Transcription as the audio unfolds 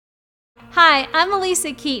Hi, I'm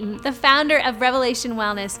Elisa Keaton, the founder of Revelation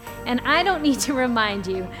Wellness, and I don't need to remind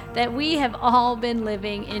you that we have all been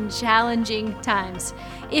living in challenging times.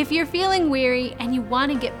 If you're feeling weary and you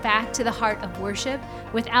want to get back to the heart of worship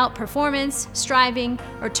without performance, striving,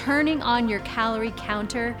 or turning on your calorie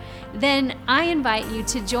counter, then I invite you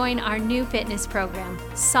to join our new fitness program,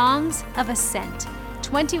 Songs of Ascent,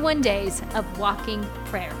 21 Days of Walking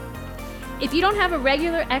Prayer. If you don't have a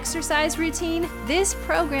regular exercise routine, this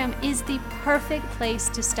program is the perfect place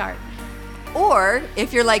to start. Or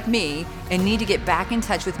if you're like me and need to get back in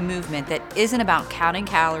touch with movement that isn't about counting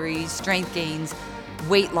calories, strength gains,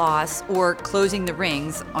 weight loss, or closing the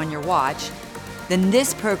rings on your watch, then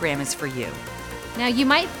this program is for you. Now, you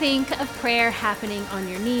might think of prayer happening on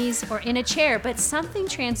your knees or in a chair, but something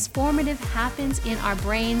transformative happens in our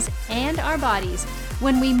brains and our bodies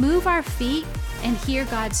when we move our feet and hear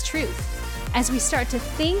God's truth. As we start to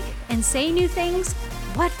think and say new things,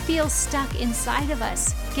 what feels stuck inside of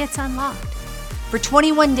us gets unlocked. For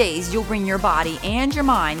 21 days, you'll bring your body and your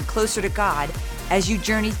mind closer to God as you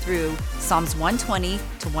journey through Psalms 120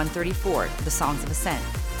 to 134, the Songs of Ascent.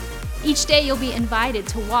 Each day, you'll be invited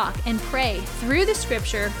to walk and pray through the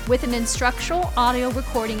scripture with an instructional audio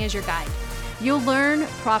recording as your guide. You'll learn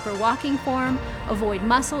proper walking form, avoid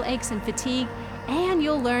muscle aches and fatigue, and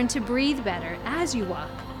you'll learn to breathe better as you walk.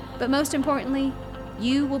 But most importantly,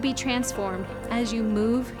 you will be transformed as you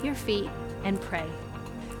move your feet and pray.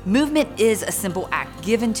 Movement is a simple act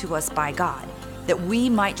given to us by God that we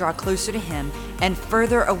might draw closer to Him and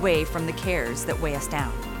further away from the cares that weigh us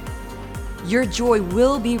down. Your joy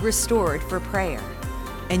will be restored for prayer,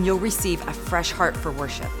 and you'll receive a fresh heart for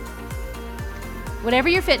worship. Whatever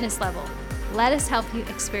your fitness level, let us help you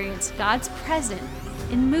experience God's presence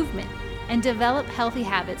in movement and develop healthy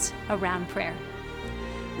habits around prayer.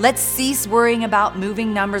 Let's cease worrying about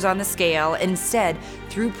moving numbers on the scale. Instead,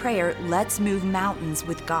 through prayer, let's move mountains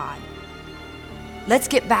with God. Let's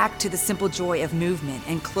get back to the simple joy of movement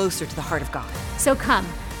and closer to the heart of God. So come,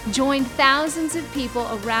 join thousands of people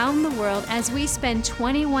around the world as we spend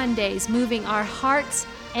 21 days moving our hearts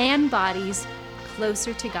and bodies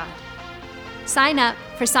closer to God. Sign up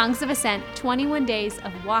for Songs of Ascent, 21 Days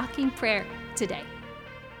of Walking Prayer today.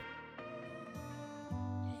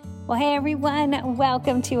 Well, hey everyone,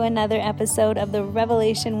 welcome to another episode of the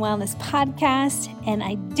Revelation Wellness Podcast, and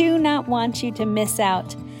I do not want you to miss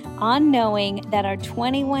out on knowing that our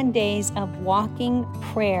 21 days of walking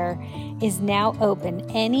prayer is now open.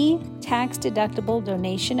 Any tax-deductible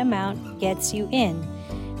donation amount gets you in.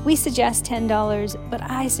 We suggest $10, but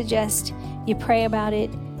I suggest you pray about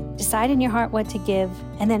it, decide in your heart what to give,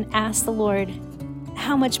 and then ask the Lord,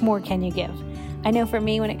 how much more can you give? I know for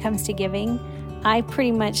me, when it comes to giving, I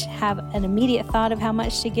pretty much have an immediate thought of how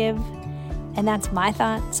much to give, and that's my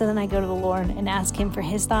thought. So then I go to the Lord and ask Him for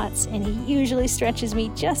His thoughts, and He usually stretches me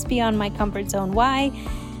just beyond my comfort zone. Why?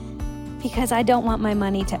 Because I don't want my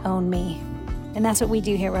money to own me. And that's what we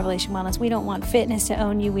do here at Revelation Wellness. We don't want fitness to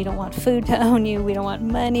own you. We don't want food to own you. We don't want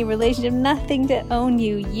money, relationship, nothing to own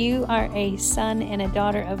you. You are a son and a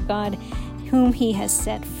daughter of God whom He has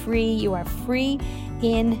set free. You are free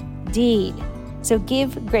indeed. So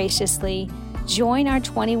give graciously. Join our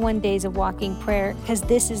 21 days of walking prayer, because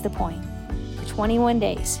this is the point. For 21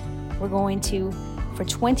 days, we're going to, for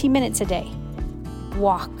 20 minutes a day,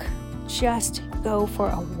 walk. Just go for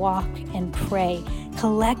a walk and pray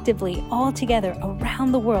collectively, all together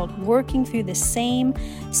around the world, working through the same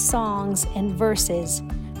songs and verses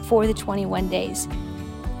for the 21 days.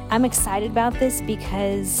 I'm excited about this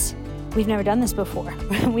because we've never done this before.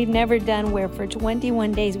 We've never done where for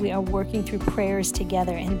 21 days we are working through prayers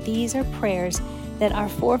together. And these are prayers that our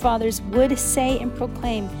forefathers would say and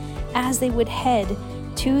proclaim as they would head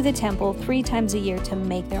to the temple 3 times a year to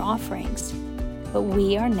make their offerings. But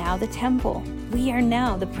we are now the temple. We are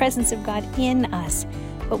now the presence of God in us.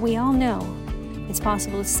 But we all know it's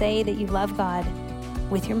possible to say that you love God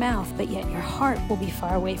with your mouth, but yet your heart will be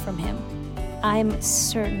far away from Him. I'm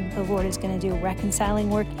certain the Lord is going to do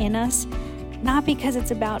reconciling work in us, not because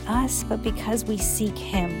it's about us, but because we seek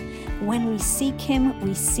Him. When we seek Him,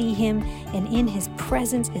 we see Him, and in His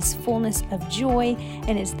presence is fullness of joy,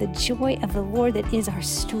 and it's the joy of the Lord that is our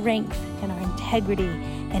strength and our integrity,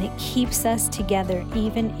 and it keeps us together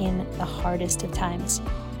even in the hardest of times.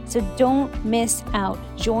 So don't miss out.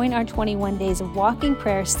 Join our 21 days of walking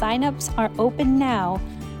prayer. Sign-ups are open now.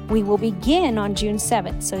 We will begin on June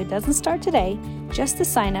 7th, so it doesn't start today, just the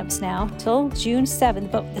signups now till June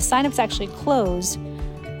 7th, but the signups actually close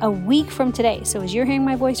a week from today. So as you're hearing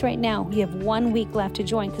my voice right now, you have 1 week left to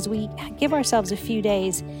join because we give ourselves a few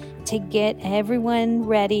days to get everyone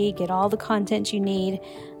ready, get all the content you need.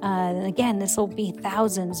 And again, this will be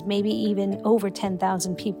thousands, maybe even over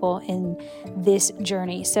 10,000 people in this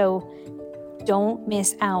journey. So don't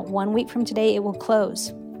miss out. 1 week from today, it will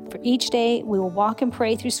close. For each day, we will walk and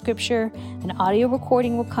pray through scripture. An audio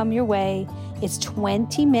recording will come your way. It's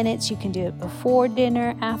 20 minutes. You can do it before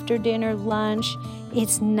dinner, after dinner, lunch.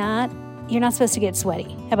 You're not supposed to get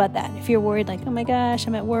sweaty. How about that? If you're worried like, oh my gosh,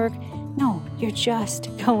 I'm at work. No, you're just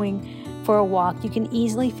going for a walk. You can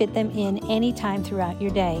easily fit them in anytime throughout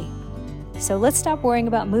your day. So let's stop worrying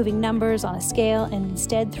about moving numbers on a scale, and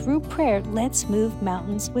instead, through prayer, let's move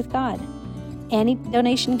mountains with God. Any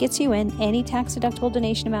donation gets you in. Any tax-deductible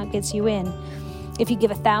donation amount gets you in. If you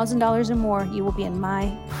give $1,000 or more, you will be in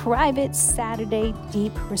my private Saturday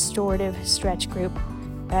Deep Restorative Stretch group.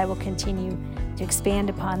 I will continue to expand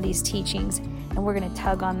upon these teachings, and we're going to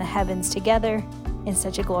tug on the heavens together in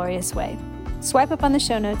such a glorious way. Swipe up on the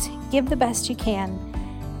show notes, give the best you can.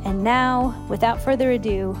 And now, without further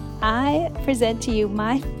ado, I present to you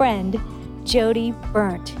my friend, Jody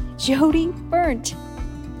Burnt. Jody Burnt.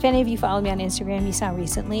 If any of you followed me on Instagram, you saw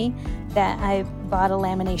recently that I bought a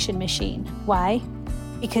lamination machine. Why?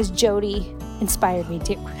 Because Jody inspired me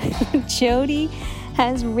to. Jody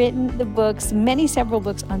has written the books, several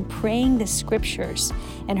books on praying the scriptures.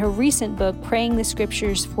 And her recent book, Praying the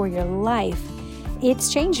Scriptures for Your Life,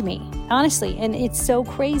 it's changed me, honestly. And it's so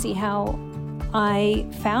crazy how I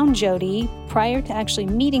found Jody prior to actually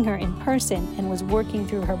meeting her in person and was working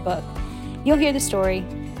through her book. You'll hear the story.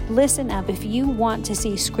 Listen up. If you want to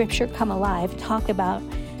see scripture come alive, talk about,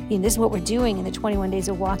 this is what we're doing in the 21 days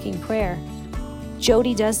of walking prayer.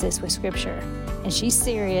 Jody does this with scripture, and she's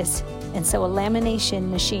serious. And so a lamination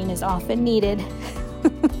machine is often needed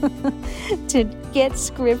to get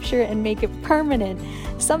scripture and make it permanent.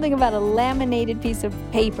 Something about a laminated piece of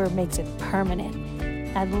paper makes it permanent.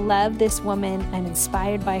 I love this woman. I'm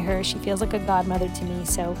inspired by her. She feels like a godmother to me.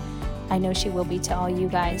 So I know she will be to all you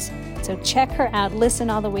guys. So check her out. Listen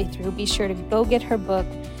all the way through. Be sure to go get her book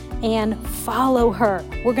and follow her.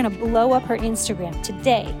 We're going to blow up her Instagram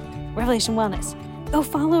today. Revelation Wellness. Go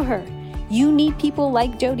follow her. You need people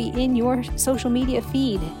like Jody in your social media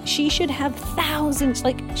feed. She should have thousands.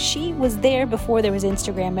 Like, she was there before there was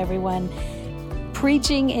Instagram, everyone.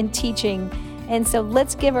 Preaching and teaching. And so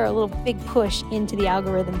let's give her a little big push into the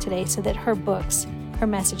algorithm today so that her books, her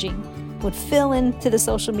messaging, would fill into the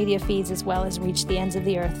social media feeds as well as reach the ends of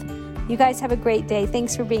the earth. You guys have a great day.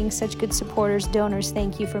 Thanks for being such good supporters, donors.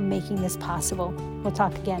 Thank you for making this possible. We'll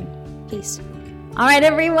talk again. Peace. All right,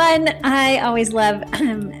 everyone. I always love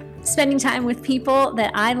spending time with people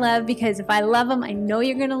that I love, because if I love them, I know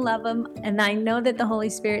you're going to love them. And I know that the Holy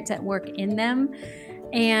Spirit's at work in them.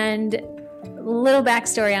 And little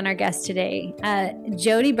backstory on our guest today,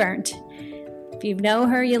 Jody Burnt. If you know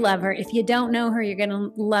her, you love her. If you don't know her, you're going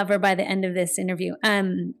to love her by the end of this interview.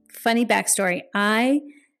 Funny backstory. I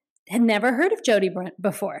had never heard of Jody Burnt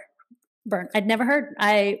before. I'd never heard.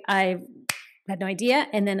 I had no idea.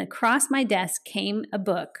 And then across my desk came a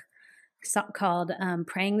book called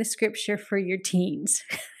Praying the Scripture for Your Teens.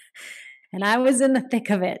 And I was in the thick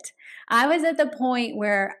of it. I was at the point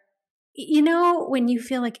where, when you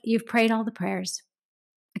feel like you've prayed all the prayers,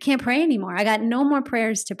 I can't pray anymore. I got no more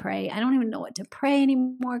prayers to pray. I don't even know what to pray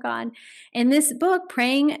anymore, God. And this book,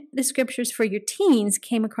 Praying the Scriptures for Your Teens,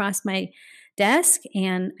 came across my desk,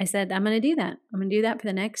 and I said, I'm going to do that. I'm going to do that for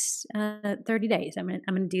the next 30 days. I'm going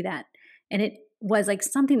to do that. And it was like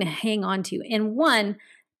something to hang on to. And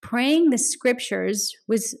praying the scriptures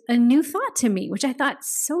was a new thought to me, which I thought,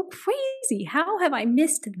 so crazy. How have I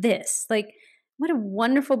missed this? Like, what a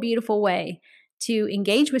wonderful, beautiful way to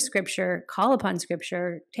engage with scripture, call upon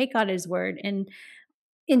scripture, take God at his word, and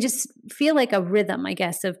just feel like a rhythm, I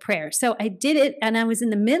guess, of prayer. So I did it, and I was in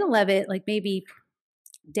the middle of it, like maybe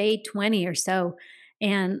day 20 or so.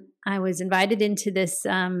 And I was invited into this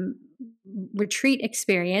retreat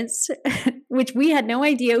experience, which we had no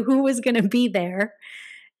idea who was going to be there.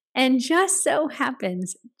 And just so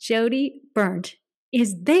happens, Jody Burnt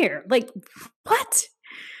is there. Like, what?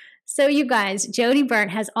 So you guys, Jody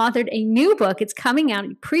Burnt has authored a new book. It's coming out.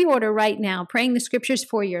 Pre-order right now, Praying the Scriptures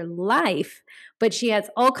for Your Life. But she has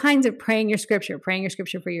all kinds of praying your scripture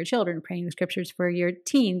for your children, praying the scriptures for your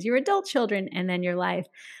teens, your adult children, and then your life.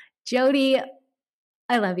 Jody,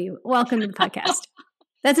 I love you. Welcome to the podcast.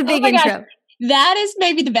 That's a big intro. Gosh. That is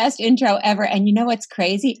maybe the best intro ever. And you know what's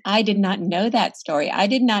crazy? I did not know that story. I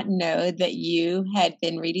did not know that you had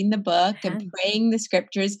been reading the book and praying the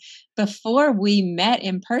scriptures before we met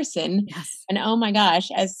in person. Yes. And oh my gosh,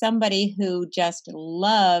 as somebody who just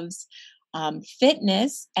loves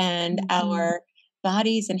fitness and our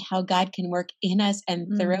bodies and how God can work in us and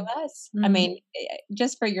through us. I mean,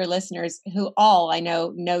 just for your listeners who all I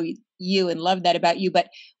know you and love that about you. But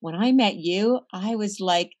when I met you, I was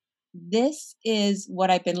like, this is what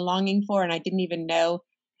I've been longing for. And I didn't even know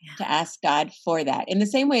to ask God for that. In the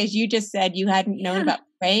same way as you just said, you hadn't known about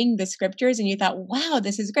praying the scriptures and you thought, wow,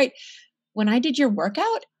 this is great. When I did your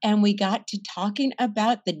workout and we got to talking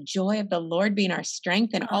about the joy of the Lord being our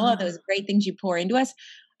strength and all of those great things you pour into us,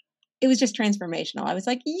 it was just transformational. I was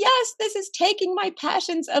like, yes, this is taking my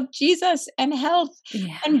passions of Jesus and health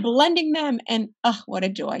and blending them. And what a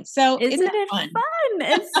joy. So isn't it fun?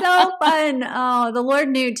 It's so fun. Oh, the Lord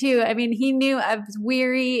knew too. I mean, he knew I was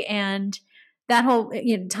weary, and that whole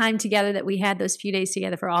time together that we had, those few days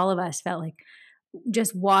together for all of us, felt like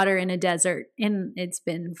just water in a desert, and it's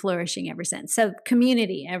been flourishing ever since. So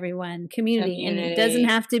community, everyone, community. And it doesn't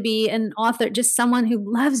have to be an author, just someone who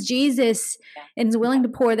loves Jesus and is willing to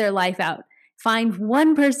pour their life out. Find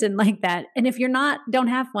one person like that. And if you're don't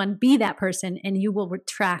have one, be that person, and you will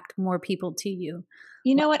attract more people to you.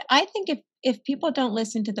 You know what? I think if people don't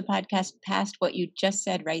listen to the podcast past what you just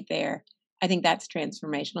said right there, I think that's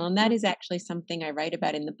transformational. And that is actually something I write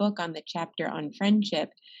about in the book on the chapter on friendship,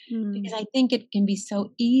 because I think it can be so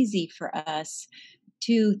easy for us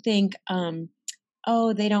to think,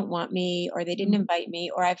 oh, they don't want me, or they didn't invite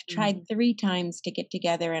me, or I've tried 3 times to get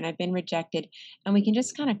together and I've been rejected. And we can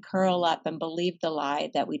just kind of curl up and believe the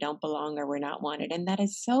lie that we don't belong or we're not wanted. And that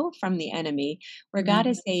is so from the enemy, where God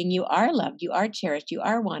is saying, you are loved, you are cherished, you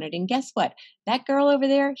are wanted. And guess what? That girl over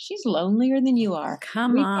there, she's lonelier than you are.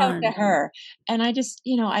 Reach out to her. And I just,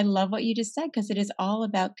 I love what you just said, because it is all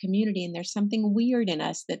about community. And there's something weird in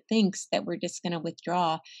us that thinks that we're just going to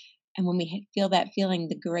withdraw. And when we feel that feeling,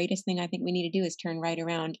 the greatest thing I think we need to do is turn right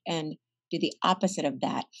around and do the opposite of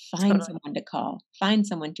that. Find someone to call, find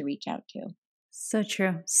someone to reach out to. So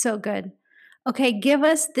true. So good. Okay, give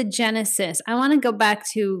us the genesis. I want to go back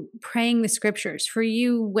to praying the scriptures. For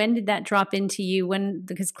you, when did that drop into you?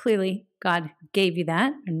 Because clearly God gave you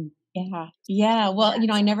that. And Yeah. Well,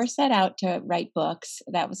 I never set out to write books.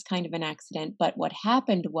 That was kind of an accident. But what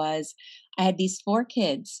happened was I had these 4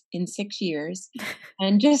 kids in 6 years.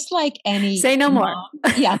 And just like any say no more.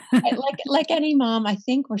 like any mom, I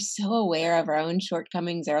think we're so aware of our own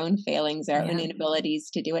shortcomings, our own failings, our own inabilities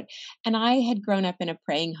to do it. And I had grown up in a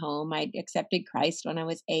praying home. I accepted Christ when I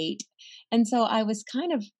was 8. And so I was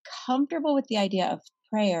kind of comfortable with the idea of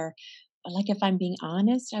prayer. Like, if I'm being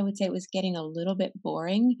honest, I would say it was getting a little bit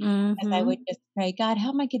boring, as I would just pray, God,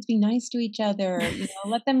 help my kids be nice to each other.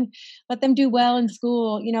 Let them do well in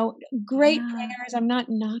school. Great prayers. I'm not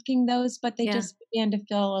knocking those, but they just began to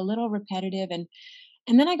feel a little repetitive. And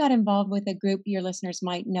then I got involved with a group your listeners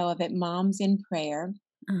might know of it, Moms in Prayer.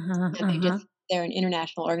 They're an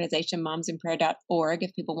international organization, momsinprayer.org,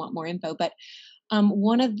 if people want more info. But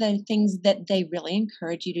one of the things that they really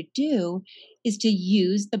encourage you to do is to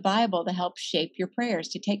use the Bible to help shape your prayers,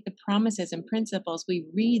 to take the promises and principles we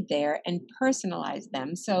read there and personalize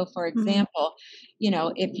them. So, for example,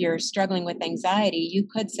 if you're struggling with anxiety, you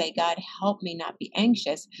could say, God, help me not be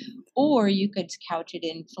anxious. Or you could couch it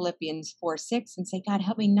in Philippians 4:6 and say, God,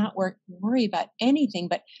 help me not worry about anything,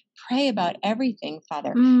 but pray about everything,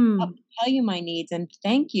 Father. Help me tell you my needs and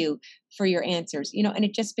thank you for your answers. And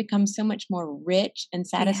it just becomes so much more rich and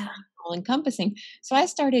satisfying, all encompassing. So I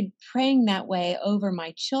started praying that way over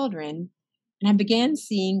my children, and I began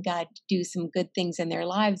seeing God do some good things in their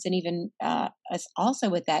lives. And even us also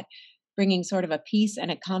with that, bringing sort of a peace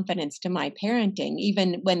and a confidence to my parenting.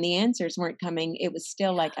 Even when the answers weren't coming, it was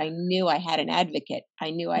still like I knew I had an advocate.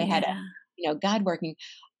 I knew I had God working.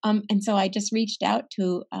 And so I just reached out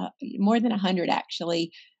to more than 100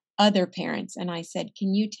 actually other parents. And I said,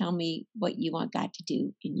 can you tell me what you want God to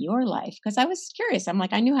do in your life? Because I was curious. I'm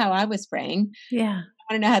like, I knew how I was praying. Yeah.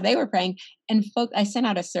 I want to know how they were praying. And I sent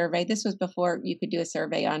out a survey. This was before you could do a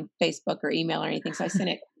survey on Facebook or email or anything. So I sent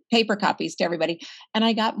it paper copies to everybody. And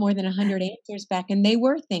I got more than 100 answers back. And they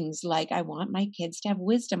were things like, I want my kids to have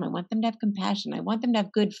wisdom. I want them to have compassion. I want them to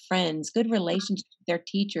have good friends, good relationships with their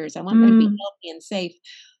teachers. I want them to be healthy and safe,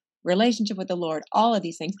 relationship with the Lord, all of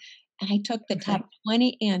these things. And I took the top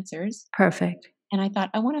 20 answers. Perfect. And I thought,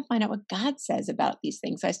 I want to find out what God says about these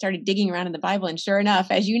things. So I started digging around in the Bible. And sure enough,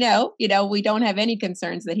 as you know, we don't have any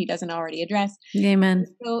concerns that he doesn't already address. Amen.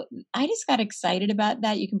 So I just got excited about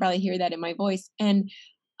that. You can probably hear that in my voice. And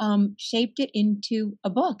shaped it into a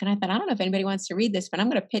book. And I thought, I don't know if anybody wants to read this, but I'm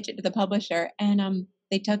going to pitch it to the publisher. And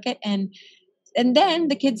they took it, and then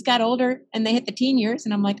the kids got older and they hit the teen years,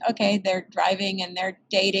 and I'm like, okay, they're driving and they're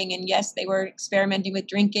dating, and yes, they were experimenting with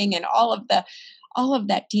drinking and all of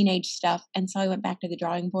that teenage stuff. And so I went back to the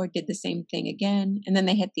drawing board, did the same thing again. And then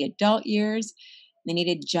they hit the adult years. They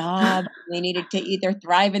needed a job. They needed to either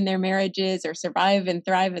thrive in their marriages or survive and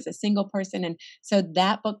thrive as a single person. And so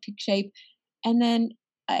that book took shape. And then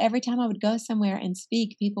every time I would go somewhere and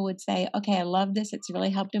speak, people would say, okay, I love this. It's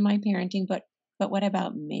really helped in my parenting, but what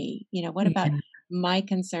about me? What about my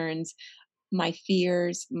concerns, my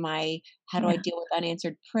fears, how do I deal with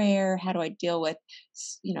unanswered prayer? How do I deal with,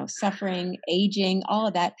 suffering, aging, all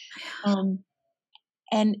of that?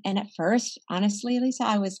 And at first, honestly, Lisa,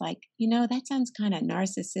 I was like, that sounds kind of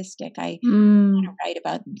narcissistic. I want to write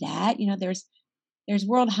about that. There's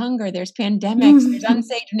world hunger, there's pandemics, there's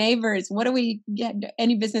unsafe neighbors. What do we get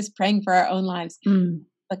any business praying for our own lives?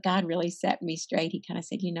 But God really set me straight. He kind of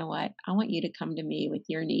said, you know what? I want you to come to me with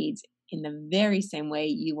your needs in the very same way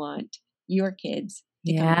you want your kids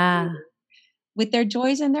to come to you with their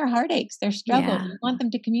joys and their heartaches, their struggles. You want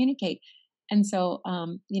them to communicate. And so,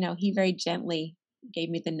 he very gently gave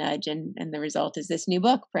me the nudge, and the result is this new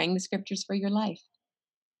book, Praying the Scriptures for Your Life.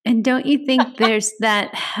 And don't you think there's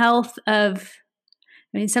that health of,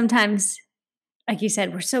 sometimes, like you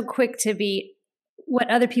said, we're so quick to be what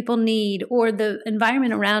other people need or the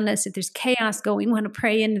environment around us. If there's chaos going, we want to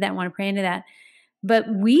pray into that, But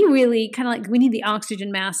we really kind of we need the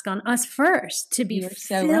oxygen mask on us first to be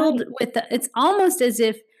filled with it's almost as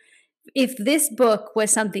if this book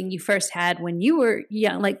was something you first had when you were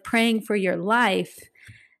young, like praying for your life,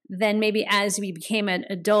 then maybe as we became an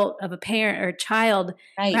adult of a parent or a child,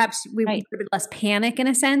 perhaps we would have less panic in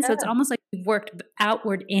a sense. So it's almost like we've worked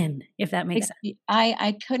outward in, if that makes sense.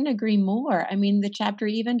 I couldn't agree more. I mean, the chapter,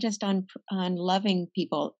 even just on loving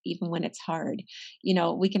people, even when it's hard,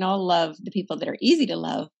 we can all love the people that are easy to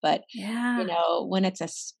love, but when it's a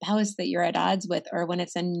spouse that you're at odds with, or when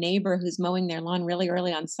it's a neighbor who's mowing their lawn really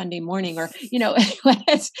early on Sunday morning, or, when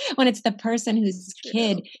it's the person whose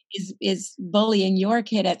kid is bullying your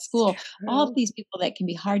kid at school, all of these people that can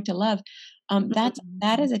be hard to love.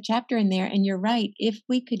 That is a chapter in there. And you're right. If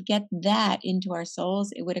we could get that into our souls,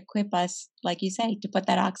 it would equip us, like you say, to put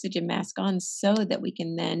that oxygen mask on so that we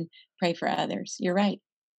can then pray for others. You're right.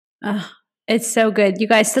 It's so good, you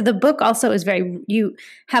guys. So the book also is you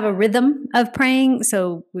have a rhythm of praying.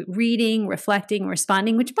 So reading, reflecting,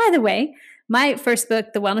 responding, which, by the way, my first book,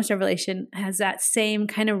 The Wellness Revelation, has that same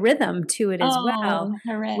kind of rhythm to it as well,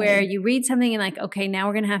 hooray. Where you read something and okay, now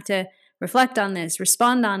we're going to have to reflect on this,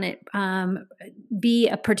 respond on it, be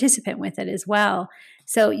a participant with it as well.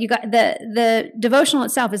 So you got the devotional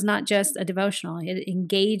itself is not just a devotional; it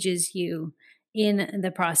engages you in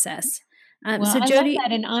the process. So Jody, I love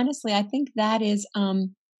that, and honestly, I think that is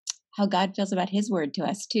how God feels about His word to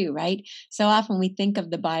us too, right? So often we think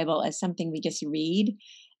of the Bible as something we just read.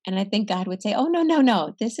 And I think God would say, oh,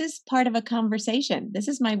 no. This is part of a conversation. This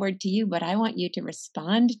is my word to you, but I want you to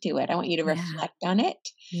respond to it. I want you to reflect on it.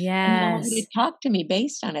 Yes. And I want you to talk to me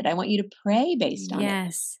based on it. I want you to pray based on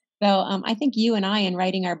it. So I think you and I, in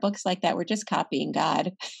writing our books like that, we're just copying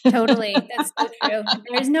God. Totally. That's so true.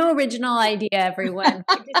 There's no original idea, everyone.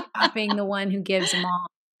 We're just copying the one who gives them all.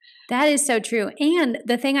 That is so true. And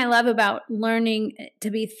the thing I love about learning to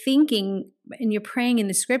be thinking, and you're praying in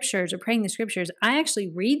the scriptures or praying the scriptures, I actually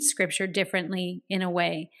read scripture differently in a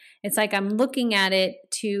way. It's like I'm looking at it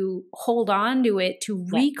to hold on to it, to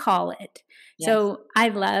recall it. Yes. So I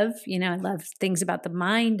love things about the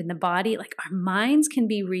mind and the body. Like our minds can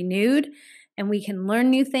be renewed and we can learn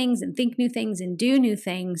new things and think new things and do new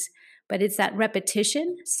things, but it's that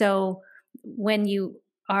repetition. So when you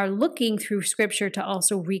are looking through scripture to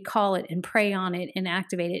also recall it and pray on it and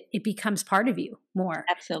activate it, it becomes part of you more.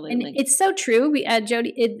 Absolutely. And it's so true.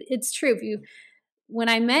 Jody, it's true. When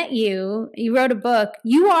I met you, you wrote a book.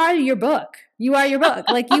 You are your book. You are your book.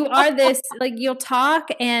 Like you are this, like you'll talk.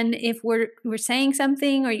 And if we're saying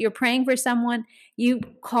something or you're praying for someone, you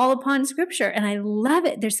call upon scripture. And I love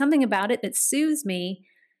it. There's something about it that soothes me.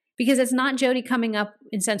 Because it's not Jody coming up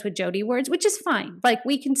in sense with Jody words, which is fine. Like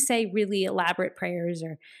we can say really elaborate prayers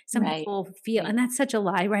or some people feel, and that's such a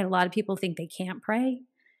lie, right? A lot of people think they can't pray.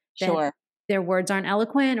 Sure. Their words aren't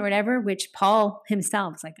eloquent or whatever, which Paul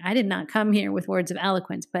himself is like, I did not come here with words of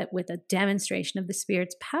eloquence, but with a demonstration of the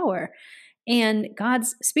Spirit's power. And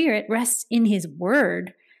God's Spirit rests in His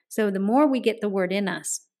word. So the more we get the word in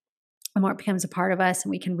us, the more it becomes a part of us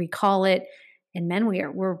and we can recall it. and then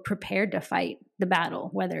we're prepared to fight the battle,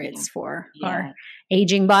 whether it's for Yeah. our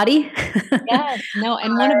aging body. Yes. No,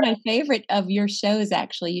 and one of my favorite of your shows,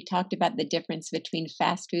 actually, you talked about the difference between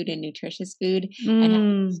fast food and nutritious food and how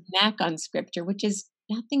we snack on scripture, which is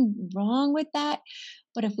nothing wrong with that.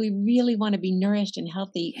 But if we really want to be nourished and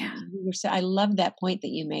healthy, Yeah. I love that point that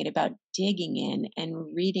you made about digging in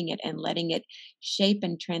and reading it and letting it shape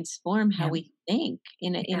and transform how Yeah. we think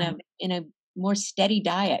in a more steady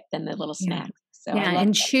diet than the little Yeah. snacks. So I Yeah, love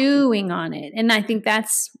and that. chewing on it. And I think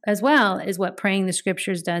that's as well is what praying the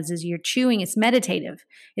scriptures does is you're chewing. It's meditative.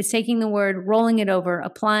 It's taking the word, rolling it over,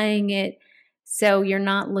 applying it. So you're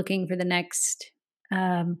not looking for the next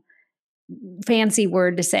fancy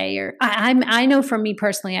word to say. Or I know for me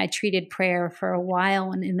personally, I treated prayer for a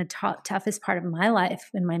while, and in the toughest part of my life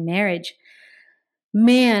in my marriage,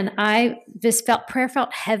 man, I just prayer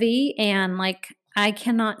felt heavy and like I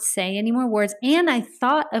cannot say any more words. And I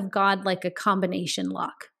thought of God like a combination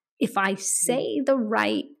lock. If I say the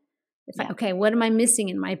right, okay, what am I missing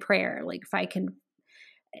in my prayer? Like if I can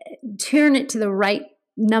turn it to the right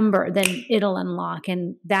number, then it'll unlock.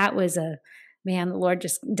 And that was the Lord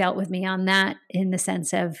just dealt with me on that in the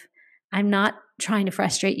sense of, I'm not trying to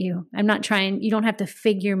frustrate you. You don't have to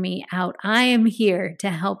figure me out. I am here to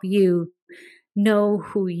help you know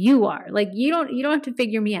who you are. Like you don't have to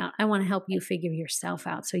figure me out. I want to help you figure yourself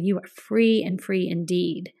out. So you are free and free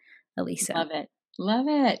indeed, Elisa. Love it. Love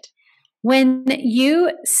it. When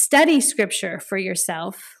you study scripture for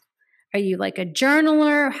yourself, are you like a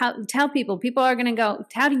journaler? Tell people are going to go,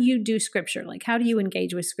 how do you do scripture? Like, how do you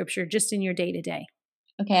engage with scripture just in your day to day?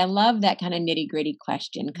 Okay, I love that kind of nitty-gritty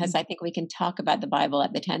question because I think we can talk about the Bible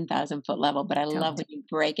at the 10,000-foot level, but I love when you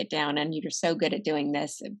break it down, and you're so good at doing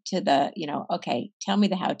this to the, okay, tell me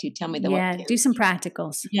the how-to, tell me the what to. Do some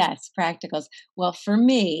practicals. Yes, practicals. Well, for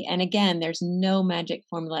me, and again, there's no magic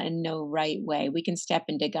formula and no right way. We can step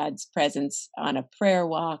into God's presence on a prayer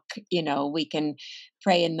walk. We can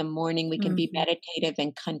pray in the morning. We can be meditative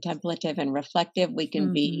and contemplative and reflective. We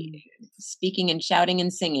can be speaking and shouting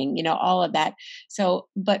and singing, all of that. So,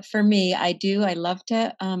 but for me, I love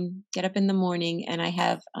to get up in the morning, and I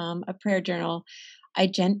have a prayer journal. I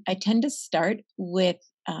tend to start with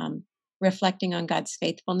reflecting on God's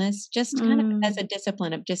faithfulness, just kind of as a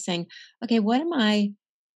discipline of just saying, okay, what am I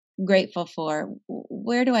grateful for?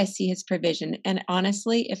 Where do I see his provision? And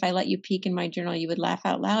honestly, if I let you peek in my journal, you would laugh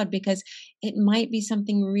out loud because it might be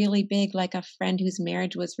something really big, like a friend whose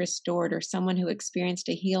marriage was restored or someone who experienced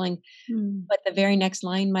a healing. But the very next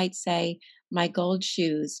line might say, my gold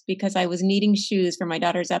shoes, because I was needing shoes for my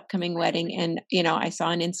daughter's upcoming wedding. And, I saw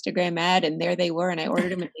an Instagram ad and there they were, and I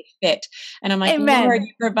ordered them and they fit. And I'm like, Amen. Lord,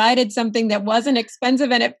 you provided something that wasn't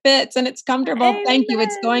expensive and it fits and it's comfortable. Amen. Thank you.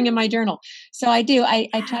 It's going in my journal. So I do. I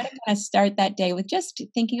try to kind of start that day with just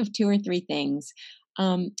thinking of 2 or 3 things.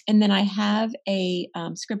 And then I have a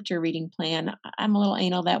scripture reading plan. I'm a little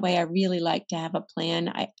anal that way. I really like to have a plan.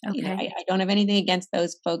 I don't have anything against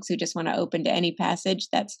those folks who just want to open to any passage.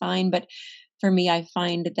 That's fine. But for me, I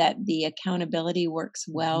find that the accountability works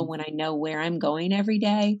well when I know where I'm going every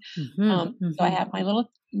day. So I have my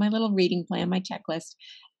little reading plan, my checklist,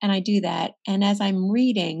 and I do that. And as I'm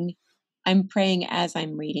reading, I'm praying as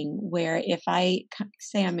I'm reading, where if I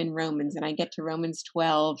say I'm in Romans and I get to Romans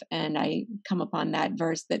 12 and I come upon that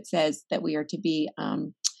verse that says that we are to be,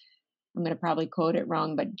 I'm going to probably quote it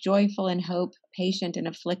wrong, but joyful in hope, patient in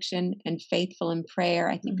affliction, and faithful in prayer.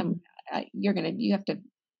 I think you have to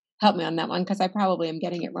help me on that one because I probably am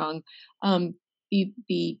getting it wrong.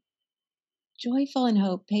 Be joyful in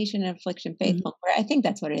hope, patient in affliction, faithful in prayer. I think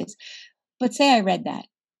that's what it is. But say I read that.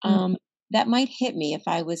 That might hit me if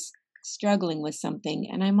I was struggling with something,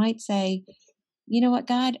 and I might say, you know what,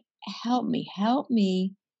 God, help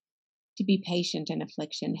me to be patient in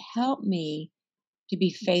affliction. Help me to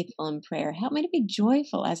be faithful in prayer. Help me to be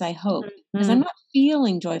joyful as I hope, because I'm not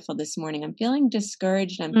feeling joyful this morning. I'm feeling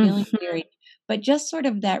discouraged. I'm feeling weary. But just sort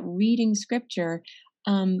of that reading scripture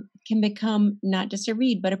can become not just a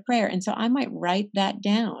read, but a prayer. And so I might write that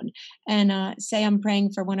down and say I'm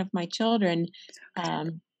praying for one of my children.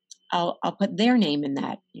 I'll put their name in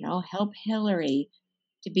that, help Hillary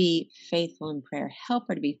to be faithful in prayer, help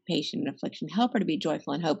her to be patient in affliction, help her to be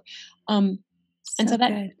joyful in hope. And so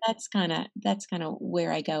that's kind of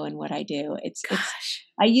where I go and what I do. It's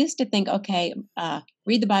I used to think, okay,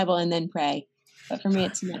 read the Bible and then pray, but for me,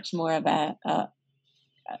 it's much more of a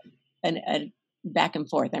back and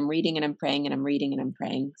forth. I'm reading and I'm praying and I'm reading and I'm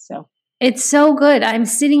praying. So It's so good. I'm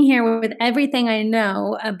sitting here with everything I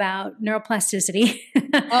know about neuroplasticity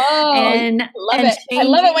Oh, and love it. I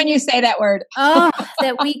love it when you say that word.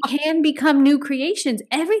 that we can become new creations.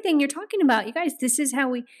 Everything you're talking about, you guys, this is how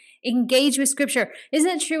we engage with Scripture. Isn't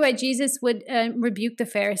it true why Jesus would rebuke the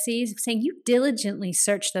Pharisees, saying, "You diligently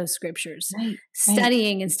search those Scriptures, Right.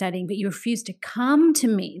 studying and studying, but you refuse to come to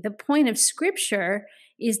me." The point of Scripture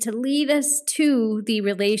is to lead us to the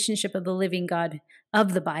relationship of the living God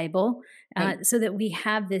of the Bible, Right. so that we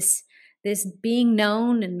have this being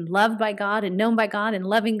known and loved by God and known by God and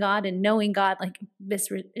loving God and knowing God, like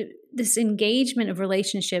this engagement of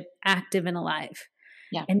relationship, active and alive.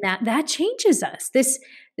 Yeah. And that changes us.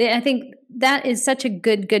 I think that is such a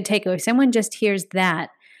good takeaway. Someone just hears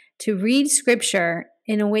that, to read Scripture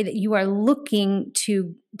in a way that you are looking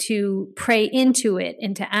to pray into it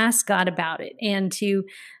and to ask God about it and to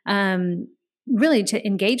really to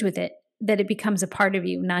engage with it, that it becomes a part of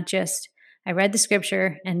you, not just I read the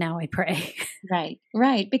Scripture and now I pray. Right.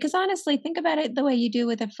 Right. Because honestly, think about it the way you do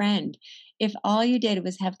with a friend. If all you did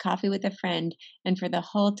was have coffee with a friend and for the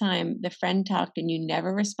whole time the friend talked and you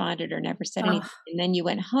never responded or never said anything, Oh, and then you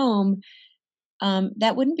went home,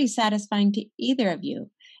 that wouldn't be satisfying to either of you.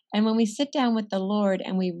 And when we sit down with the Lord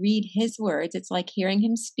and we read His words, it's like hearing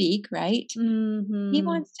Him speak, right? He mm-hmm.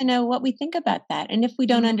 wants to know what we think about that. And if we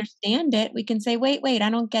don't understand it, we can say, wait, I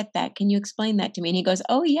don't get that. Can you explain that to me? And he goes,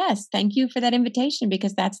 oh, yes, thank you for that invitation,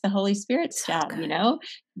 because that's the Holy Spirit's So job. good.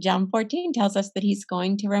 John 14 tells us that he's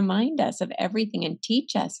going to remind us of everything and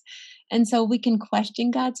teach us. And so we can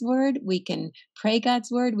question God's word. We can pray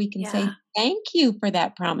God's word. We can say, Yeah. thank you for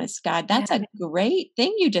that promise, God. Yeah. That's a great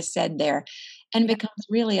thing you just said there. And Yeah. it becomes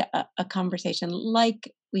really a conversation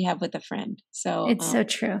like we have with a friend. So It's so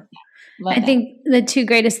true. love I that. think the two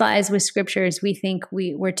greatest lies with Scripture is we think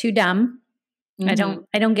we're too dumb. I Mhm.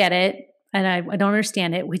 don't get it, and I don't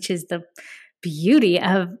understand it, which is the beauty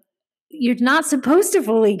of, you're not supposed to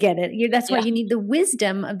fully get it. That's why Yeah. you need the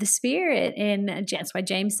wisdom of the Spirit, and that's why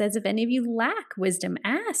James says, "If any of you lack wisdom,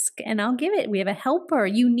 ask, and I'll give it." We have a helper.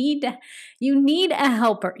 You need a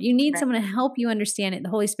helper. You need Right. someone to help you understand it. The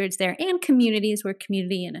Holy Spirit's there, and communities where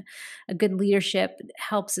community and a good leadership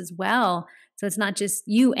helps as well. So it's not just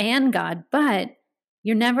you and God, but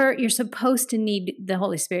you're supposed to need the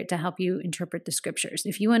Holy Spirit to help you interpret the Scriptures.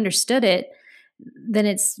 If you understood it,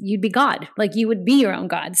 then you'd be God, like you would be your own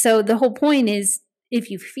God. So the whole point is, if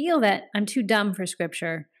you feel that I'm too dumb for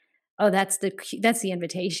Scripture, that's the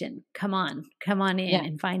invitation. Come on in Yeah.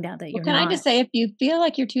 and find out that Well, you're can I not. just say, if you feel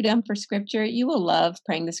like you're too dumb for scripture, you will love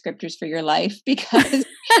praying the scriptures for your life, because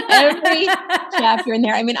every chapter in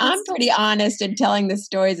there, I mean, I'm pretty honest in telling the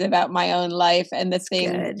stories about my own life and the It's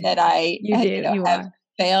things good. that I, You do. You have are.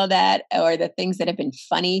 failed at, or the things that have been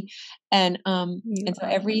funny. You And so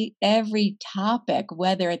are. every topic,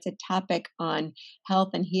 whether it's a topic on health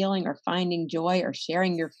and healing or finding joy or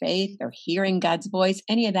sharing your faith or hearing God's voice,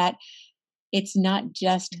 any of that, it's not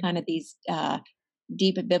just kind of these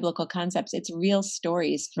deep biblical concepts. It's real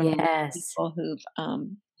stories from Yes. people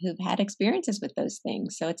who've had experiences with those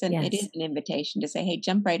things. So it is Yes. an invitation to say, hey,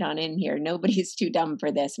 jump right on in here. Nobody's too dumb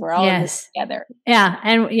for this. We're all in this Yes. together. Yeah.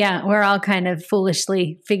 And yeah, we're all kind of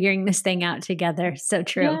foolishly figuring this thing out together. So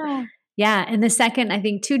true. Yeah. Yeah. And the second, I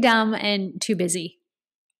think, too dumb and too busy.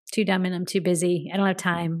 Too dumb and I'm too busy. I don't have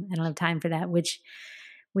time. I don't have time for that, which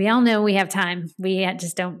we all know we have time. We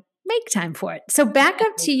just don't make time for it. So back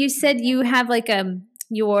up to, you said you have like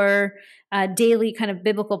your daily kind of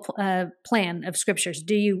biblical plan of scriptures.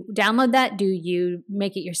 Do you download that? Do you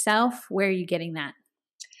make it yourself? Where are you getting that?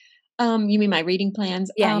 You mean my reading plans?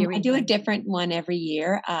 Yeah, your I reading do a plan. different one every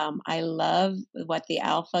year. I love what the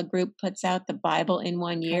Alpha group puts out, the Bible in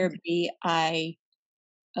 1 year, Okay.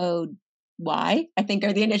 BIOY, I think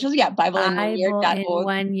are the initials. Yeah, Bible in 1 Bible in year.org.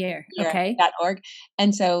 1 year. Yeah, Okay. .org.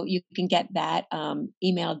 And so you can get that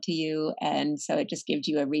emailed to you. And so it just gives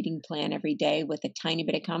you a reading plan every day with a tiny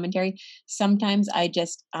bit of commentary. Sometimes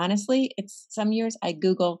honestly, it's some years I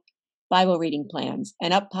Google Bible reading plans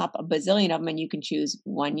and up pop a bazillion of them, and you can choose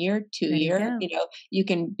 1 year, There you 2 year. go. You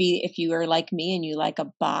can if you are like me and you like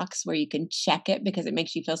a box where you can check it because it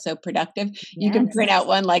makes you feel so productive, you can Yes. print out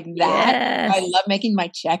one like that. I Yes. love making my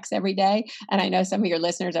checks every day. And I know some of your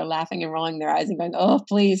listeners are laughing and rolling their eyes and going, oh,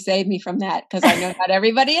 please save me from that, because I know not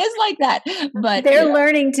everybody is like that. But They're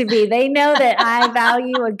learning to be. They know that I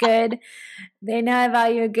value a good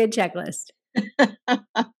checklist.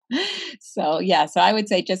 So I would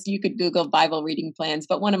say just you could Google Bible reading plans,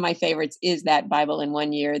 but one of my favorites is that Bible in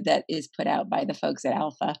 1 year that is put out by the folks at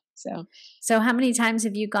Alpha. So how many times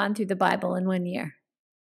have you gone through the Bible in 1 year?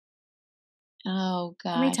 Oh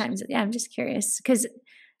How many gosh. times? Yeah, I'm just curious because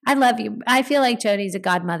I love you. I feel like Jody's a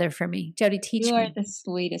godmother for me. Jody, teach You are me. the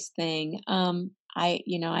sweetest thing. I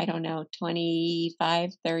don't know, 25,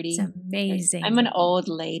 It's 30. I'm amazing. an old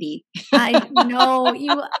lady. I know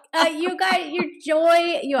you. You guys, your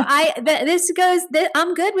joy.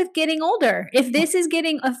 I'm good with getting older. If this is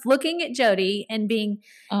if looking at Jody and being in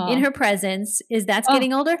Oh, her presence, that's oh,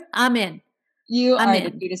 getting older, I'm in. you I'm are the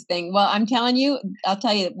in. cutest thing. Well, I'll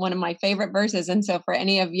tell you one of my favorite verses. And so for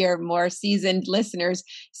any of your more seasoned listeners,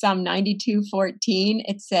 Psalm 92:14,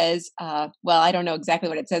 it says, well, I don't know exactly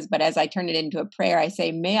what it says, but as I turn it into a prayer, I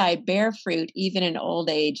say, may I bear fruit even in old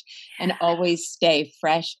age and always stay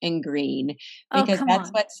fresh and green. Oh, Because come that's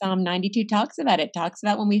on. what Psalm 92 talks about. It talks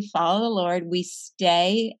about when we follow the Lord, we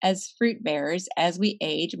stay as fruit bearers. As we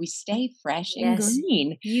age, we stay fresh and Yes,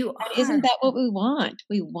 green. you And isn't are. that what we want?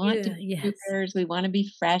 We want to be Yes. fruiters. We want to be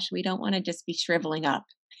fresh. We don't want to just be shriveling up.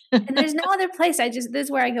 And there's no other place. This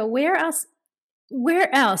is where I go, where else?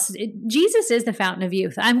 Where else? Jesus is the fountain of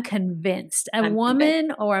youth. I'm convinced. A I'm convinced.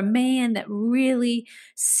 woman or a man that really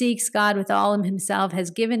seeks God with all of himself,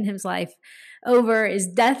 has given his life over, is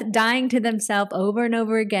dying to themselves over and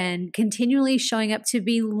over again, continually showing up to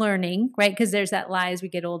be learning, right? Because there's that lie as we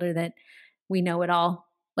get older that we know it all.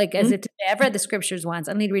 Like as Mhm. if I've read the scriptures once,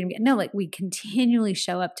 I don't need to read them again. No, like we continually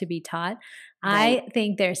show up to be taught. Right. I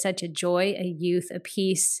think there's such a joy, a youth, a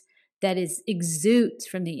peace that exudes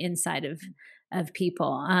from the inside of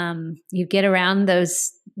people. You get around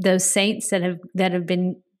those saints that have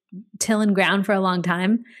been tilling ground for a long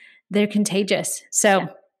time. They're contagious. So Yeah,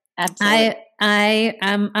 absolutely.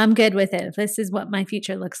 I'm good with it. If this is what my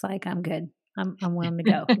future looks like, I'm good. I'm willing to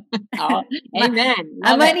go. Oh, amen.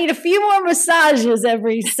 I Love might it. need a few more massages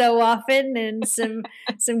every so often and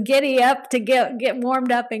some giddy up to get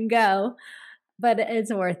warmed up and go. But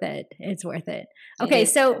it's worth it. It's worth it. It Okay,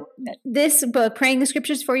 is so worth it. this book, Praying the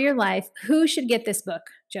Scriptures for Your Life, who should get this book,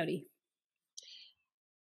 Jody?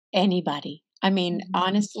 Anybody. I mean, Mhm.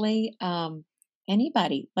 honestly,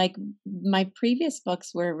 anybody. Like my previous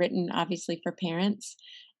books were written obviously for parents,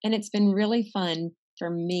 and it's been really fun for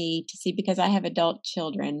me to see because I have adult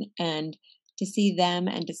children and to see them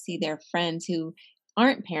and to see their friends who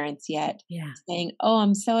aren't parents yet Yeah. saying, "Oh,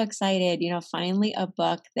 I'm so excited, finally a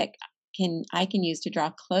book that I can use to draw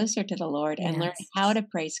closer to the Lord and learn Yes. how to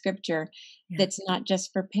pray scripture Yeah. that's not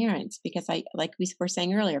just for parents because I like we were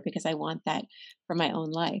saying earlier because I want that for my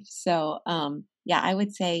own life." So, yeah, I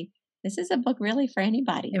would say this is a book really for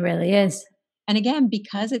anybody. It really is. And again,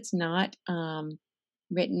 because it's not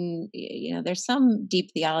written, there's some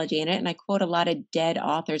deep theology in it, and I quote a lot of dead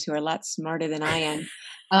authors who are a lot smarter than I am.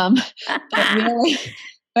 Um,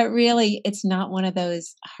 but really, it's not one of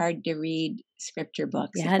those hard to read scripture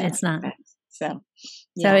books, if Yeah, that it's not. makes sense. So,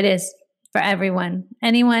 So yeah. it is for everyone.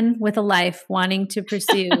 Anyone with a life wanting to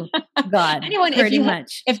pursue God. Anyone, pretty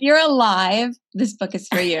much. if you're alive, this book is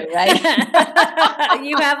for you, right?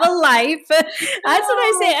 You have a life. That's what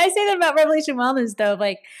I say. I say that about Revelation Wellness, though.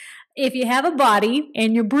 Like, if you have a body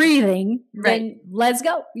and you're breathing, Right. then let's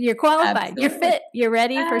go. You're qualified. You're Absolutely. fit. You're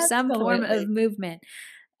ready for some form Absolutely. of movement.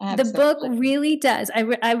 The Absolutely. book really does.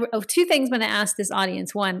 Two things I'm going to ask this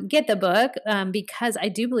audience. One, get the book because I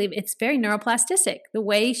do believe it's very neuroplastic. The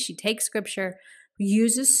way she takes scripture,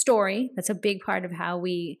 uses story. That's a big part of how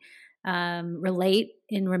we relate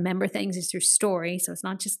and remember things is through story. So it's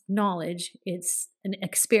not just knowledge, it's an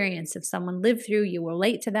experience of someone lived through. You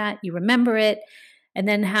relate to that, you remember it. And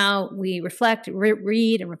then how we reflect,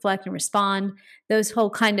 read and reflect and respond, those whole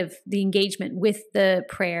kind of the engagement with the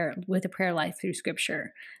prayer life through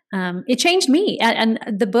scripture. It changed me. And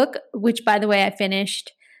the book, which by the way, I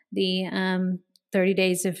finished the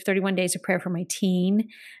 31 days of prayer for my teen.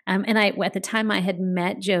 And at the time I had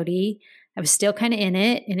met Jody, I was still kind of in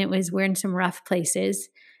it, and we're in some rough places.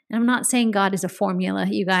 And I'm not saying God is a formula,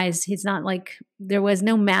 you guys. He's not like, there was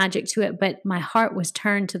no magic to it, but my heart was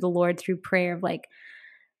turned to the Lord through prayer of like,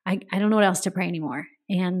 I don't know what else to pray anymore.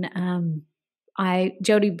 And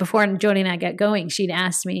before Jody and I got going, she'd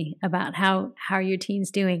asked me about how are your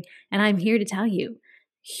teens doing? And I'm here to tell you,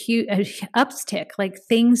 uptick, like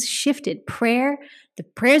things shifted. The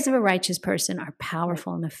prayers of a righteous person are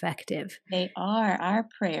powerful and effective. They are. Our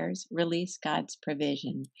prayers release God's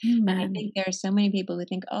provision. Amen. And I think there are so many people who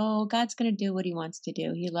think, oh, God's going to do what he wants to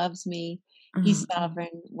do. He loves me. He's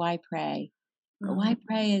sovereign. Why pray? But why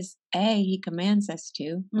pray is he commands us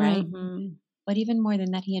to, right? Mm-hmm. But even more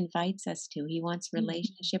than that, he invites us to. He wants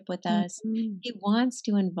relationship with us. Mhm. He wants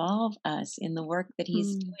to involve us in the work that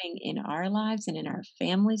he's Mm. doing in our lives and in our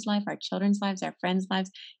family's life, our children's lives, our friends'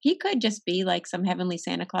 lives. He could just be like some heavenly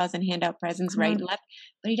Santa Claus and hand out presents Come right on. and left,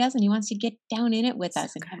 but he doesn't. He wants to get down in it with So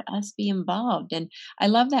us and good. have us be involved. And I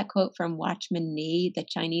love that quote from Watchman Nee, the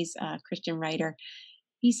Chinese Christian writer.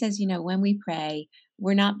 He says, when we pray,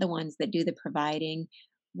 we're not the ones that do the providing.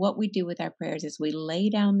 What we do with our prayers is we lay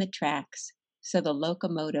down the tracks so the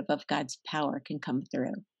locomotive of God's power can come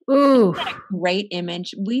through. Ooh. What a great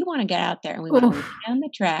image. We want to get out there and we want to lay Oof. down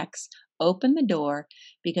the tracks, open the door,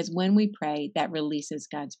 because when we pray, that releases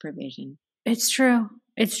God's provision. It's true.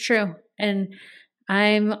 It's true. And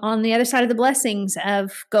I'm on the other side of the blessings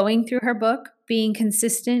of going through her book, being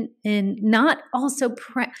consistent and not also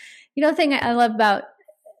the thing I love about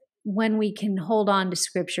when we can hold on to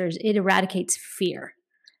scriptures, it eradicates fear.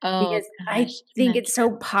 Oh, Because I gosh. think it's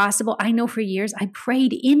so possible. I know for years I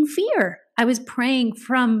prayed in fear. I was praying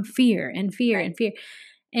from fear and fear Right. and fear.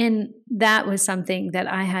 And that was something that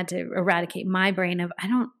I had to eradicate my brain of,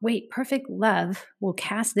 perfect love will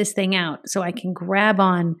cast this thing out so I can grab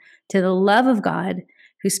on to the love of God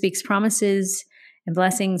who speaks promises and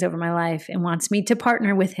blessings over my life and wants me to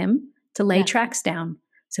partner with him to lay Yeah, tracks down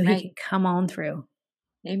so he right. can come on through.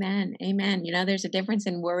 Amen. Amen. There's a difference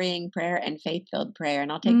in worrying prayer and faith-filled prayer,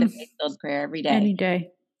 and I'll take the Mm, faith-filled prayer every day, any day,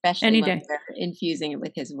 especially any when day. we're infusing it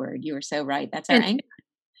with his word. You are so right. That's our And anchor.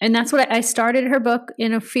 And that's what I started her book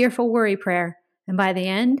in a fearful worry prayer. And by the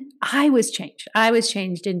end, I was changed. I was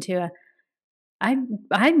changed into I'm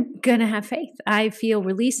going to have faith. I feel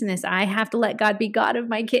release in this. I have to let God be God of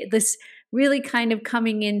my kid. This really kind of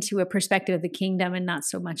coming into a perspective of the kingdom and not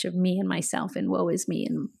so much of me and myself and woe is me.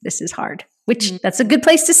 And this is hard, which that's a Mhm. good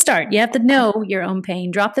place to start. You have to know your own pain,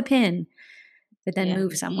 drop the pin, but then Yeah,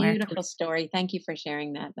 move somewhere. beautiful story. Thank you for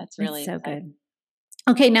sharing that. That's It's really so exciting. good.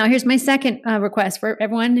 Okay, now here's my second request for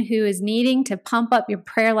everyone who is needing to pump up your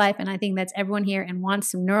prayer life. And I think that's everyone here and wants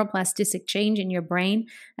some neuroplastic change in your brain.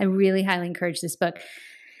 I really highly encourage this book.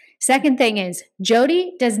 Second thing is,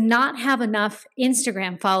 Jody does not have enough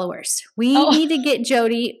Instagram followers. We Oh, need to get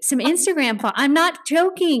Jody some Instagram. I'm not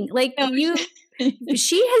joking. Like no.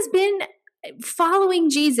 she has been following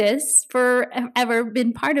Jesus forever,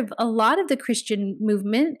 been part of a lot of the Christian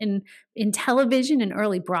movement and in television and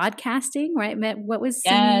early broadcasting, right? Met what was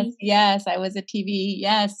Yes, C? yes, I was a TV.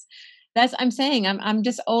 Yes. I'm saying I'm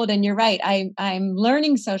just old and you're right. I'm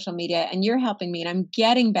learning social media and you're helping me and I'm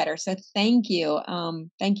getting better. So thank you.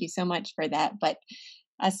 Thank you so much for that. But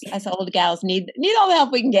us old gals need all the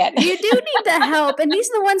help we can get. You do need the help, and these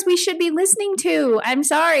are the ones we should be listening to. I'm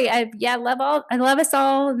sorry, I love us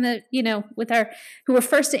all, and with our who were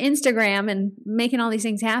first to Instagram and making all these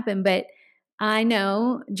things happen. But I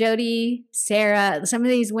know Jody, Sarah, some of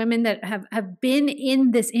these women that have been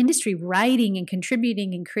in this industry, writing and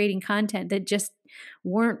contributing and creating content that just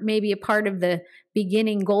weren't maybe a part of the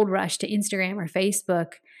beginning gold rush to Instagram or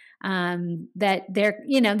Facebook. That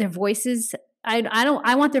their voices.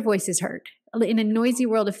 I want their voices heard in a noisy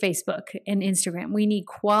world of Facebook and Instagram. We need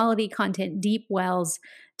quality content, deep wells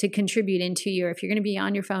to contribute into if you're going to be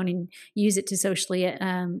on your phone and use it to socially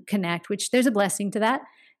connect, which there's a blessing to that.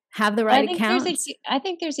 Have the right accounts. I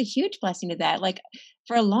think there's a huge blessing to that. Like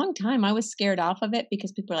for a long time, I was scared off of it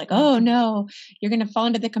because people are like, "Oh no, you're going to fall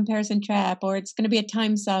into the comparison trap, or it's going to be a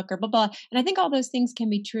time suck, or blah blah." And I think all those things can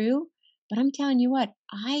be true, but I'm telling you what,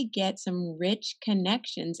 I get some rich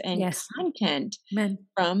connections and Yes. content Men.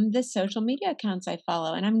 from the social media accounts I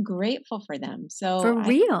follow, and I'm grateful for them. So For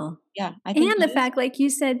real. I think And the fact, like you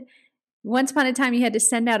said, once upon a time you had to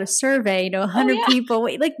send out a survey to 100 yeah. people.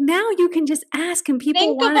 Like now you can just ask and people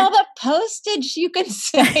Think want of all the postage you can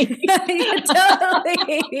save.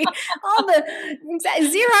 Totally. All the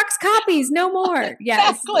Xerox copies, no more.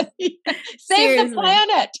 Yes. Exactly. Save Seriously. the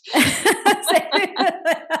planet.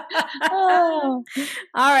 Oh.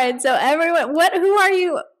 All right. So everyone, who are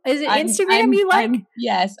you? Is it Instagram you like?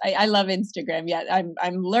 Yes, I love Instagram. Yeah,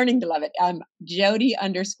 I'm learning to love it. Jody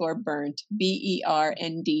 _Berndt,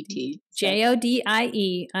 BERNDT. JODIE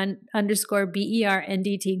 _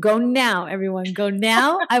 BERNDT. Go now, everyone. Go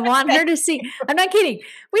now. I want her to see. I'm not kidding.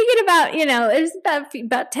 We get there's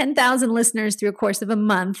about 10,000 listeners through a course of a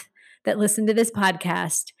month that listen to this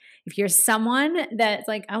podcast. If you're someone that's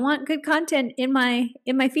like, I want good content in my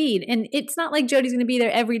feed, and it's not like Jody's going to be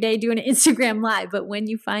there every day doing an Instagram live, but when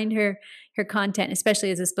you find her content,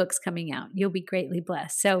 especially as this book's coming out, you'll be greatly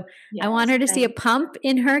blessed. So I want her to see a pump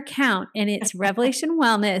in her account, and it's Revelation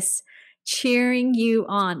Wellness cheering you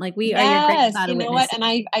on. Like we are your great cloud of you know witnesses.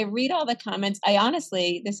 what? And I read all the comments. I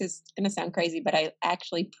honestly, this is going to sound crazy, but I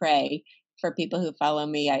actually pray for people who follow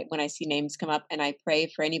me. When I see names come up, and I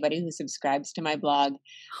pray for anybody who subscribes to my blog,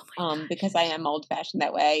 Oh my because gosh. I am old fashioned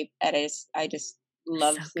that way. I just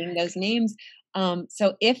love So seeing good. those names.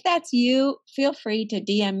 So if that's you, feel free to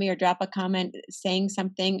DM me or drop a comment saying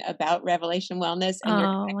something about Revelation Wellness and your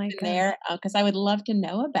Oh my connection gosh. there, because I would love to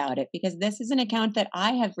know about it, because this is an account that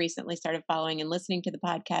I have recently started following and listening to the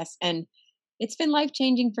podcast, and it's been life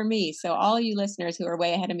changing for me. So all you listeners who are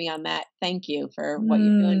way ahead of me on that, thank you for what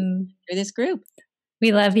you're doing Mm. through this group.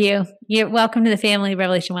 We love you. You're welcome to the family of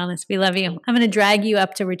Revelation Wellness. We love you. I'm going to drag you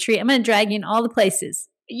up to retreat. I'm going to drag you in all the places.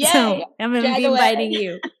 Yay! So I'm going to Drag be away. inviting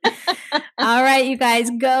you. All right, you guys,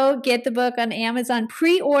 go get the book on Amazon.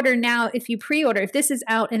 Pre-order now. If you pre-order, if this is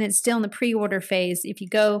out and it's still in the pre-order phase, if you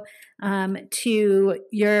go to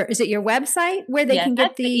is it your website where they Yes, can that's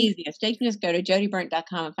get the the easiest. They can just go to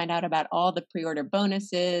jodyburnt.com and find out about all the pre-order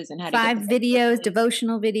bonuses and how to get 5 the book videos, quickly.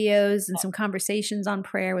 devotional videos, and some conversations on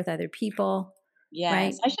prayer with other people, Yes,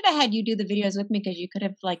 right? I should have had you do the videos with me, because you could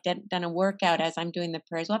have like done a workout as I'm doing the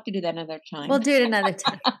prayers. We'll have to do that another time. We'll do it another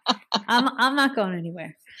time. I'm not going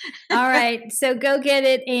anywhere. All right. So go get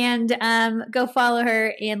it and go follow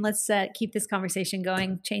her. And let's keep this conversation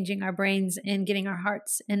going, changing our brains and getting our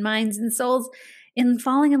hearts and minds and souls in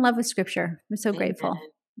falling in love with Scripture. I'm so Amen. grateful.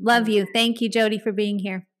 Love Amen. you. Thank you, Jody, for being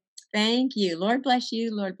here. Thank you. Lord bless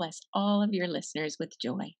you. Lord bless all of your listeners with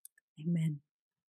joy. Amen.